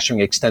Manufacturing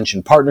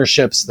Extension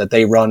Partnerships that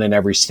they run in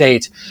every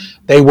state.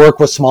 They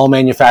work with small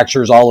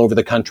manufacturers all over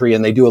the country,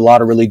 and they do a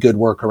lot of really good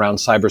work around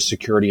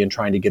cybersecurity and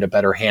trying to get a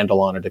better handle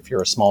on it if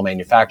you're a small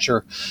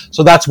manufacturer.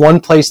 So that's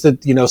one place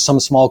that, some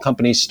small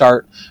companies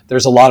start.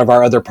 There's a lot of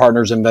our other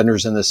partners and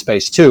vendors in this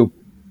space too.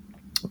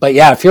 But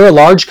yeah, if you're a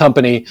large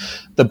company,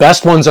 the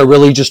best ones are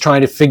really just trying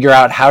to figure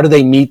out how do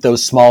they meet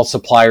those small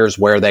suppliers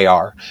where they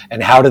are,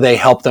 and how do they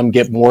help them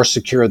get more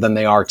secure than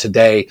they are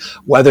today,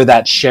 whether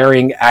that's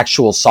sharing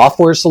actual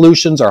software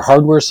solutions or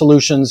hardware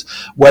solutions,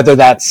 whether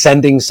that's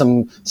sending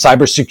some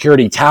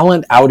cybersecurity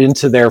talent out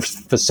into their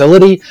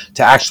facility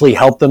to actually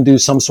help them do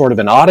some sort of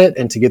an audit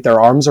and to get their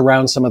arms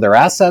around some of their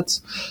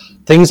assets.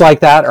 Things like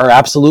that are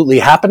absolutely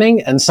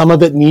happening, and some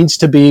of it needs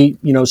to be,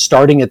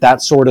 starting at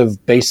that sort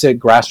of basic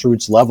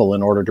grassroots level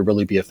in order to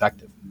really be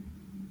effective.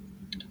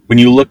 When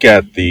you look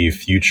at the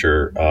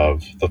future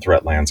of the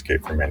threat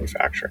landscape for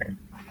manufacturing,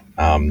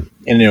 and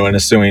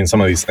assuming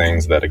some of these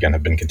things that, again,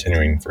 have been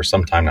continuing for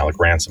some time now, like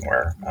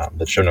ransomware,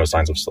 that show no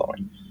signs of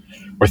slowing,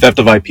 or theft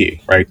of IP,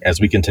 right?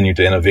 As we continue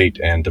to innovate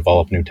and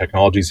develop new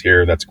technologies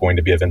here, that's going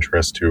to be of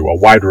interest to a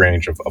wide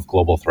range of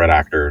global threat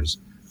actors.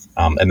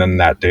 And then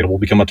that data will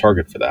become a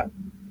target for that.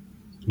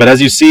 But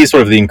as you see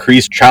sort of the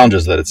increased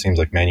challenges that it seems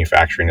like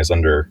manufacturing is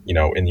under,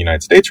 in the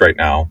United States right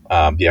now,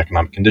 the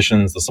economic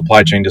conditions, the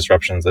supply chain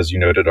disruptions, as you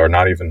noted, are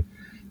not even,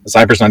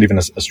 cyber's not even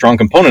a strong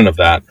component of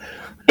that.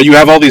 But you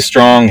have all these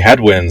strong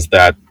headwinds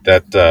that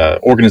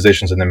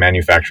organizations in the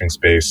manufacturing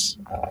space,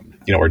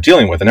 are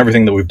dealing with, and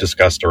everything that we've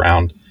discussed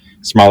around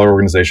smaller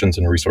organizations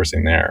and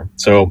resourcing there.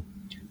 So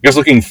I guess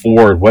looking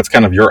forward, what's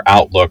kind of your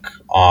outlook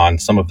on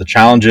some of the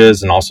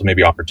challenges and also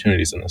maybe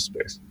opportunities in this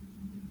space?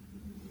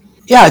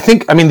 Yeah,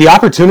 the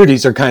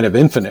opportunities are kind of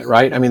infinite,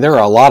 right? There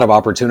are a lot of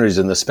opportunities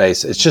in this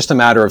space. It's just a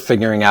matter of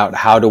figuring out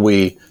how do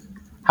we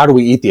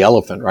eat the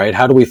elephant, right?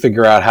 How do we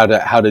figure out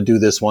how to do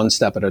this one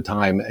step at a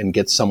time and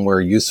get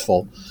somewhere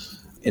useful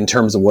in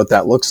terms of what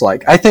that looks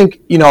like. I think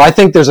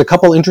there's a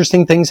couple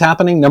interesting things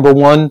happening. Number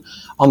one,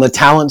 on the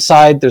talent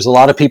side, there's a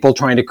lot of people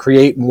trying to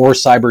create more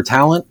cyber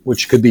talent,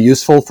 which could be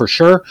useful for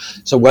sure.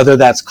 So whether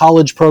that's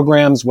college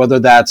programs, whether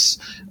that's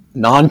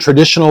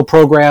non-traditional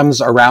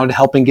programs around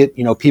helping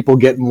people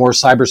get more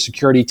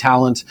cybersecurity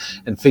talent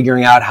and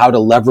figuring out how to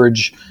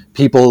leverage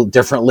people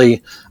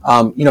differently.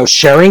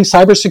 Sharing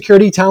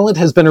cybersecurity talent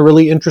has been a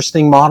really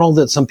interesting model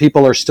that some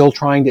people are still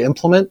trying to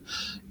implement.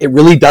 It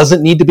really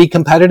doesn't need to be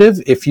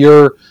competitive. If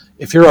you're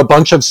a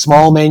bunch of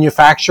small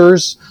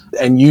manufacturers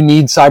and you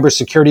need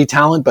cybersecurity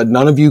talent, but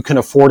none of you can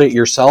afford it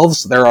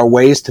yourselves, there are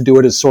ways to do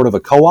it as sort of a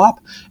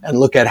co-op and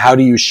look at how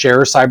do you share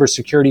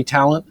cybersecurity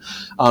talent.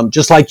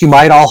 Just like you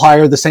might all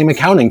hire the same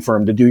accounting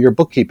firm to do your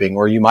bookkeeping,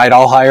 or you might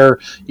all hire,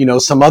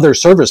 some other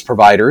service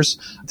providers.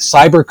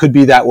 Cyber could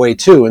be that way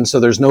too. And so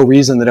there's no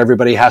reason that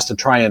everybody has to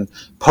try and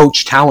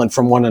poach talent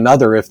from one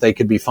another if they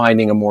could be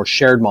finding a more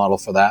shared model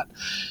for that.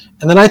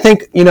 And then I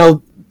think,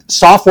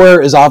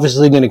 software is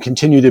obviously going to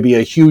continue to be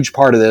a huge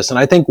part of this. And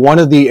I think one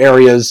of the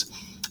areas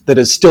that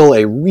is still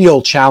a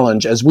real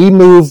challenge as we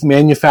move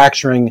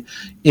manufacturing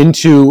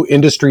into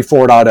Industry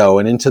 4.0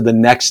 and into the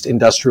next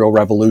industrial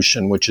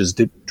revolution, which is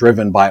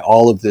driven by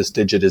all of this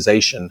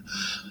digitization,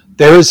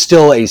 there is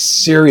still a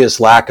serious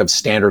lack of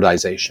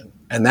standardization.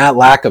 And that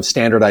lack of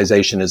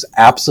standardization is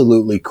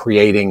absolutely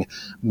creating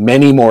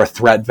many more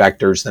threat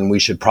vectors than we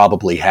should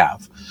probably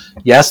have.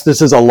 Yes,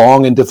 this is a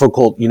long and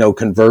difficult,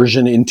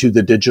 conversion into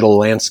the digital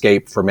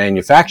landscape for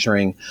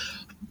manufacturing,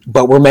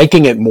 but we're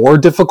making it more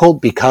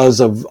difficult because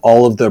of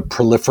all of the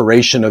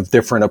proliferation of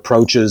different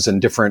approaches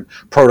and different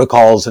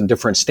protocols and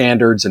different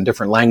standards and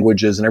different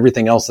languages and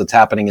everything else that's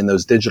happening in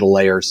those digital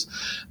layers.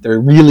 There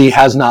really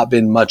has not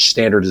been much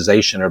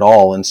standardization at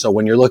all. And so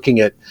when you're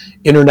looking at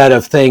Internet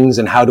of Things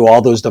and how do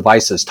all those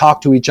devices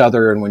talk to each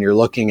other, and when you're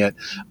looking at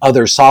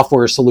other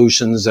software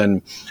solutions,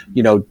 and,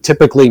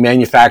 typically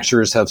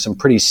manufacturers have some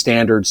pretty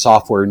standard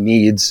software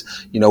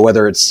needs,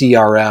 whether it's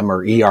CRM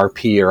or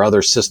ERP or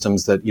other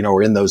systems that,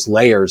 are in those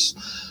layers.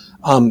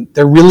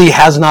 There really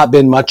has not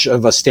been much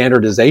of a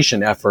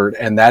standardization effort,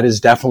 and that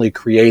is definitely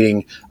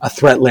creating a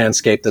threat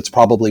landscape that's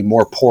probably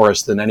more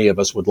porous than any of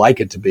us would like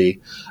it to be,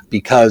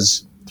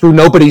 because through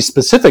nobody's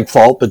specific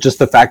fault, but just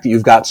the fact that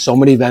you've got so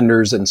many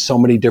vendors and so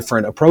many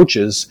different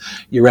approaches,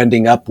 you're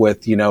ending up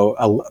with,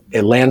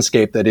 a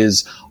landscape that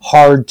is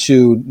hard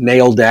to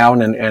nail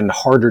down and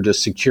harder to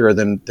secure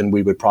than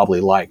we would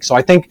probably like. So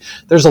I think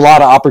there's a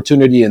lot of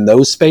opportunity in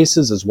those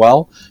spaces as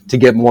well to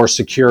get more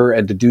secure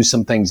and to do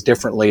some things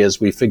differently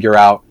as we figure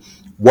out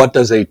what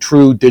does a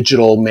true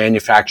digital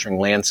manufacturing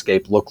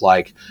landscape look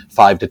like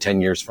 5 to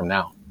 10 years from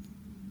now.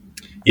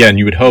 Yeah, and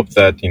you would hope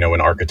that, in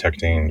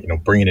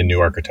architecting, bringing in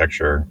new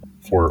architecture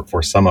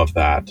for some of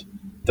that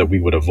we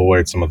would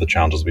avoid some of the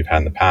challenges we've had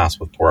in the past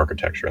with poor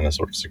architecture and the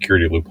sort of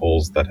security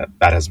loopholes that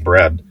has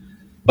bred.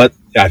 But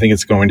I think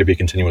it's going to be a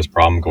continuous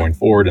problem going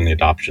forward in the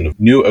adoption of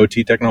new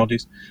OT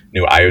technologies,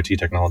 new IoT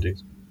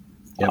technologies.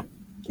 Yep.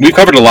 We've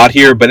covered a lot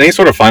here, but any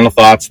sort of final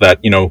thoughts that,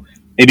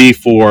 maybe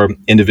for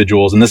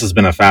individuals, and this has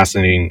been a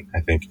fascinating, I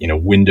think,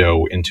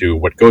 window into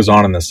what goes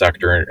on in the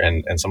sector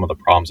and some of the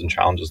problems and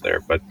challenges there.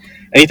 But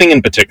anything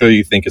in particular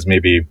you think is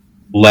maybe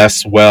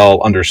less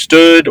well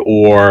understood,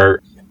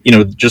 or,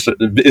 just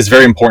is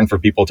very important for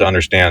people to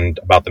understand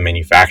about the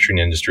manufacturing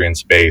industry and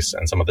space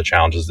and some of the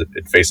challenges that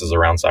it faces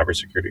around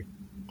cybersecurity?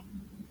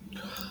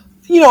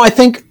 I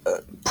think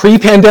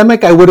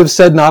pre-pandemic, I would have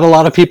said not a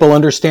lot of people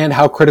understand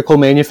how critical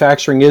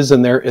manufacturing is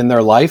in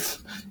their life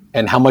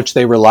and how much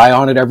they rely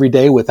on it every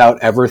day without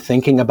ever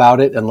thinking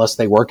about it unless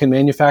they work in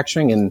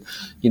manufacturing. And,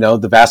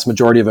 the vast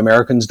majority of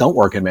Americans don't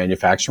work in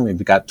manufacturing.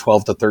 We've got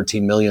 12 to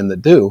 13 million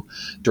that do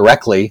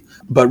directly.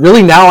 But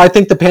really now I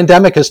think the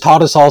pandemic has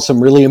taught us all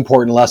some really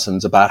important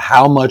lessons about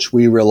how much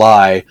we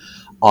rely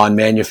on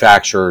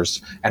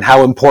manufacturers and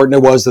how important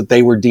it was that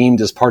they were deemed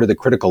as part of the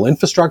critical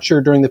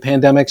infrastructure during the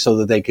pandemic so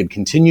that they could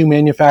continue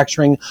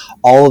manufacturing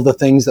all of the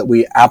things that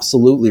we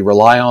absolutely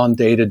rely on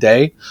day to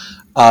day.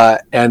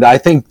 And I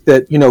think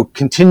that,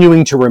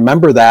 continuing to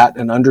remember that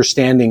and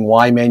understanding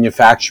why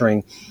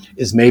manufacturing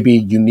is maybe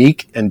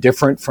unique and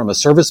different from a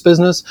service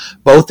business,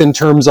 both in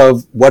terms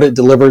of what it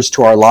delivers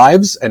to our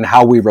lives and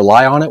how we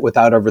rely on it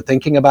without ever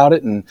thinking about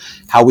it, and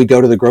how we go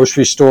to the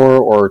grocery store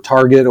or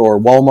Target or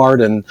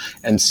Walmart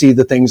and see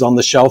the things on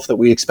the shelf that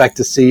we expect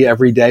to see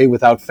every day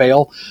without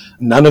fail.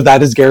 None of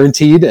that is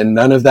guaranteed, and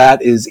none of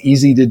that is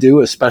easy to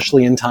do,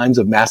 especially in times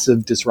of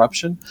massive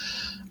disruption.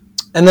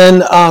 And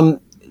then,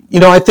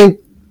 I think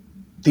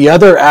the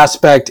other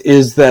aspect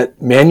is that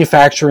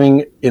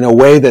manufacturing, in a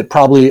way that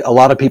probably a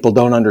lot of people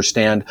don't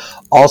understand,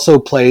 also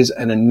plays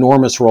an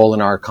enormous role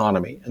in our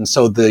economy. And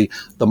so the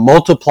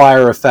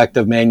multiplier effect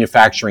of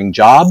manufacturing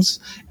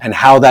jobs and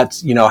how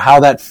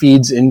that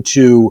feeds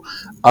into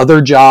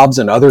other jobs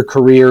and other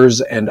careers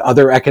and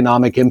other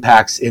economic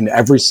impacts in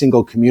every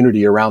single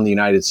community around the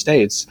United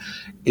States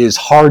is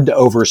hard to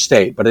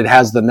overstate, but it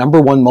has the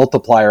number one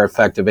multiplier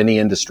effect of any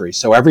industry.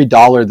 So every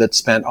dollar that's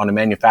spent on a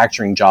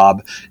manufacturing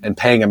job and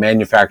paying a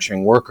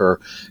manufacturing worker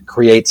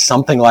creates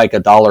something like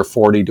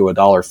 $1.40 to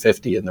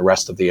 $1.50 in the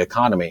rest of the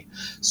economy.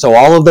 So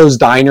all of those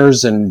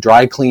diners and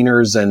dry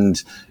cleaners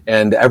and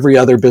every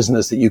other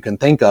business that you can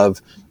think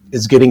of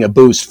is getting a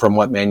boost from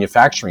what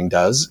manufacturing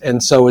does.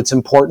 And so it's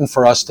important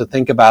for us to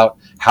think about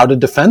how to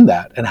defend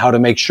that and how to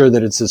make sure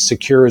that it's as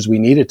secure as we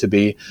need it to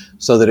be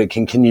so that it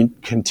can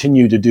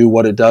continue to do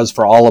what it does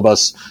for all of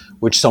us,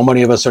 which so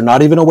many of us are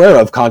not even aware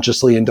of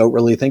consciously and don't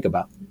really think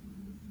about.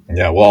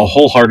 Yeah, well, I'll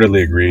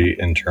wholeheartedly agree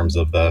in terms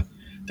of the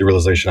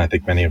realization I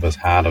think many of us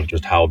had of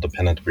just how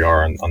dependent we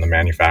are on the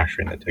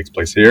manufacturing that takes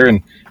place here.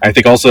 And I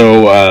think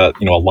also, a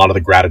lot of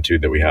the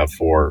gratitude that we have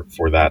for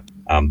that,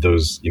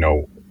 those,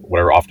 what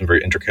are often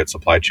very intricate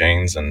supply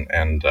chains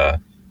and the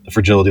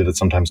fragility that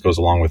sometimes goes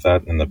along with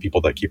that, and the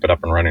people that keep it up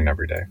and running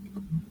every day.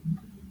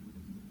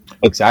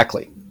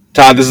 Exactly.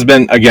 Todd, this has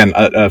been, again,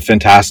 a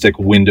fantastic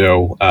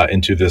window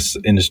into this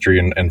industry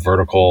and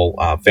vertical.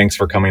 Thanks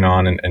for coming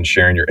on and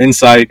sharing your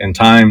insight and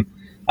time.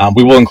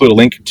 We will include a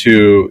link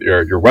to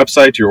your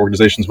website, to your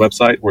organization's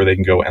website, where they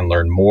can go and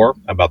learn more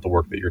about the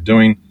work that you're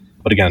doing.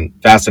 But again,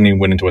 fascinating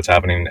window into what's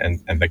happening,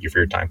 and thank you for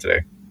your time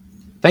today.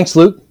 Thanks,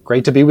 Luke.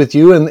 Great to be with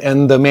you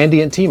and the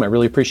Mandiant team. I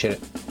really appreciate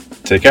it.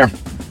 Take care.